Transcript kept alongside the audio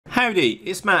Howdy,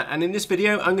 it's Matt, and in this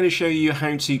video I'm going to show you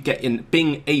how to get in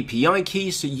Bing API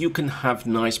keys so you can have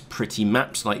nice pretty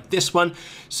maps like this one.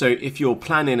 So if you're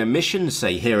planning a mission,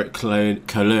 say here at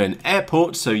Cologne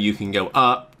Airport, so you can go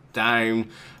up,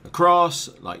 down, across,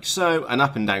 like so, and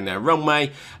up and down their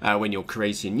runway when you're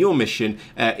creating your mission,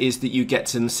 is that you get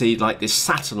to see like this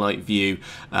satellite view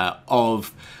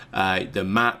of the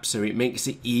map, so it makes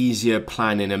it easier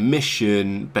planning a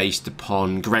mission based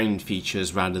upon ground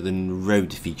features rather than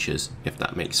road features, if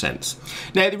that makes sense.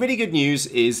 Now the really good news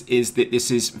is that this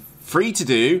is free to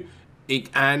do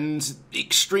and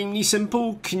extremely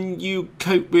simple. Can you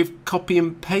cope with copy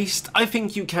and paste? I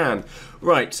think you can.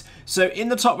 Right, so in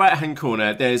the top right hand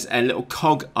corner there's a little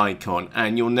cog icon,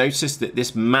 and you'll notice that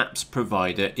this maps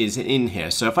provider is in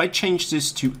here. So if I change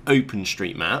this to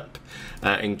OpenStreetMap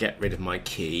and get rid of my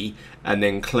key and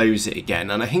then close it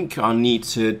again, and I think I'll need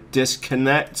to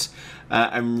disconnect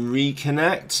and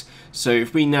reconnect. So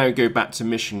if we now go back to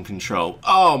mission control,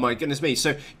 oh my goodness me.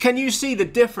 So can you see the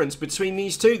difference between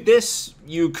these two? This,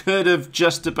 you could have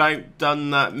just about done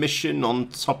that mission on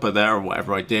top of there or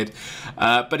whatever I did,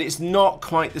 but it's not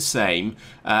quite the same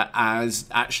as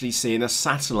actually seeing a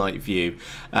satellite view.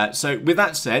 So with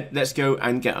that said, let's go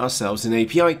and get ourselves an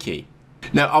API key.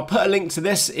 Now I'll put a link to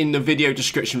this in the video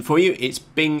description for you. It's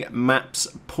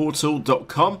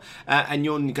bingmapsportal.com, and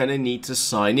you're going to need to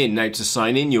sign in. Now to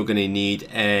sign in you're going to need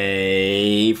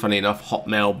a, funny enough,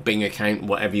 Hotmail, Bing account,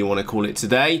 whatever you want to call it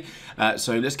today.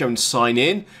 So let's go and sign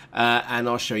in, and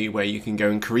I'll show you where you can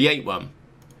go and create one.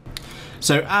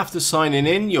 So after signing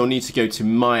in you'll need to go to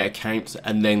My Account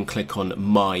and then click on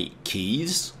My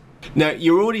Keys. Now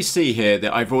you already see here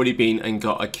that I've already been and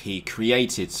got a key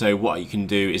created, so what you can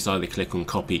do is either click on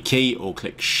copy key or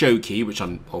click show key, which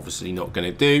I'm obviously not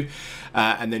going to do,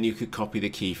 and then you could copy the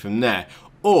key from there.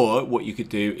 Or what you could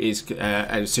do is,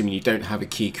 assuming you don't have a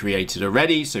key created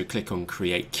already, so click on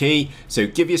create key. So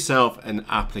give yourself an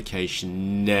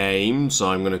application name, so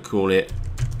I'm going to call it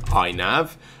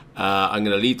iNav. I'm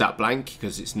going to leave that blank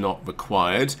because it's not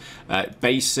required.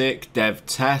 Basic dev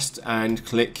test, and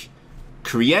click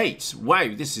create.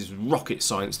 Wow, this is rocket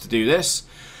science to do this.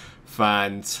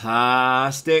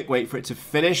 Fantastic. Wait for it to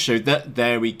finish. So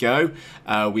there we go.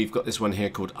 We've got this one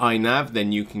here called iNav.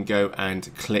 Then you can go and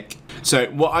click. So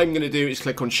what I'm going to do is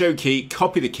click on show key,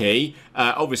 copy the key.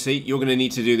 Obviously you're going to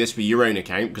need to do this for your own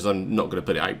account because I'm not going to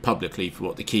put it out publicly for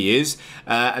what the key is.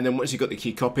 And then once you've got the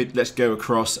key copied, let's go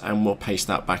across and we'll paste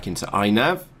that back into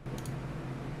iNav.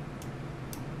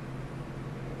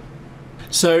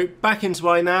 So back into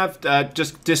iNav,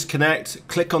 just disconnect,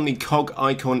 click on the cog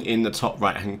icon in the top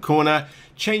right hand corner,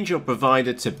 change your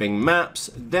provider to Bing Maps,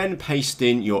 then paste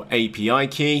in your API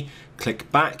key, click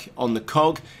back on the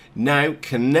cog, now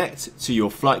connect to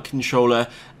your flight controller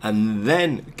and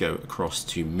then go across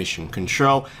to mission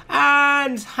control,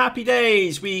 and happy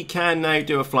days, we can now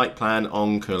do a flight plan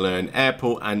on Cologne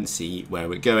Airport and see where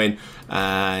we're going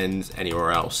and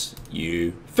anywhere else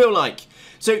you feel like.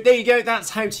 So there you go, that's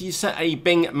how to set a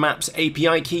Bing Maps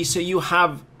API key so you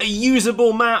have a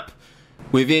usable map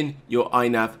within your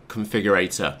iNav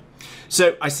configurator.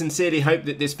 So I sincerely hope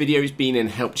that this video has been and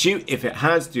helped you. If it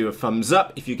has, do a thumbs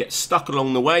up. If you get stuck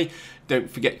along the way, don't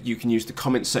forget you can use the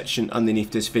comment section underneath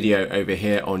this video over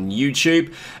here on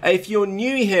YouTube. If you're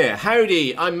new here,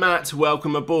 howdy, I'm Matt,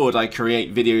 welcome aboard. I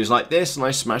create videos like this and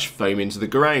I smash foam into the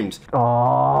ground.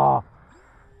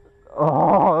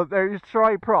 Oh, those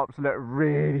tri-props look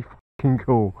really fucking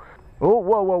cool. Oh,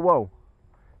 whoa, whoa, whoa.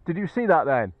 Did you see that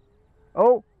then?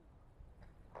 Oh.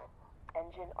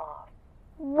 Engine off.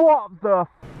 What the?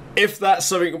 If that's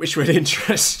something which would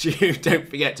interest you, don't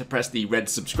forget to press the red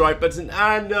subscribe button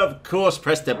and of course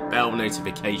press the bell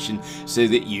notification so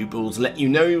that YouTube'll let you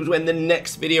know when the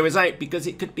next video is out, because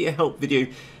it could be a help video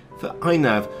for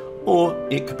iNav or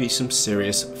it could be some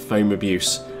serious foam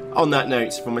abuse. On that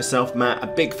note, from myself, Matt, a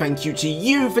big thank you to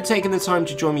you for taking the time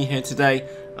to join me here today,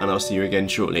 and I'll see you again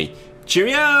shortly.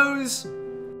 Cheerios!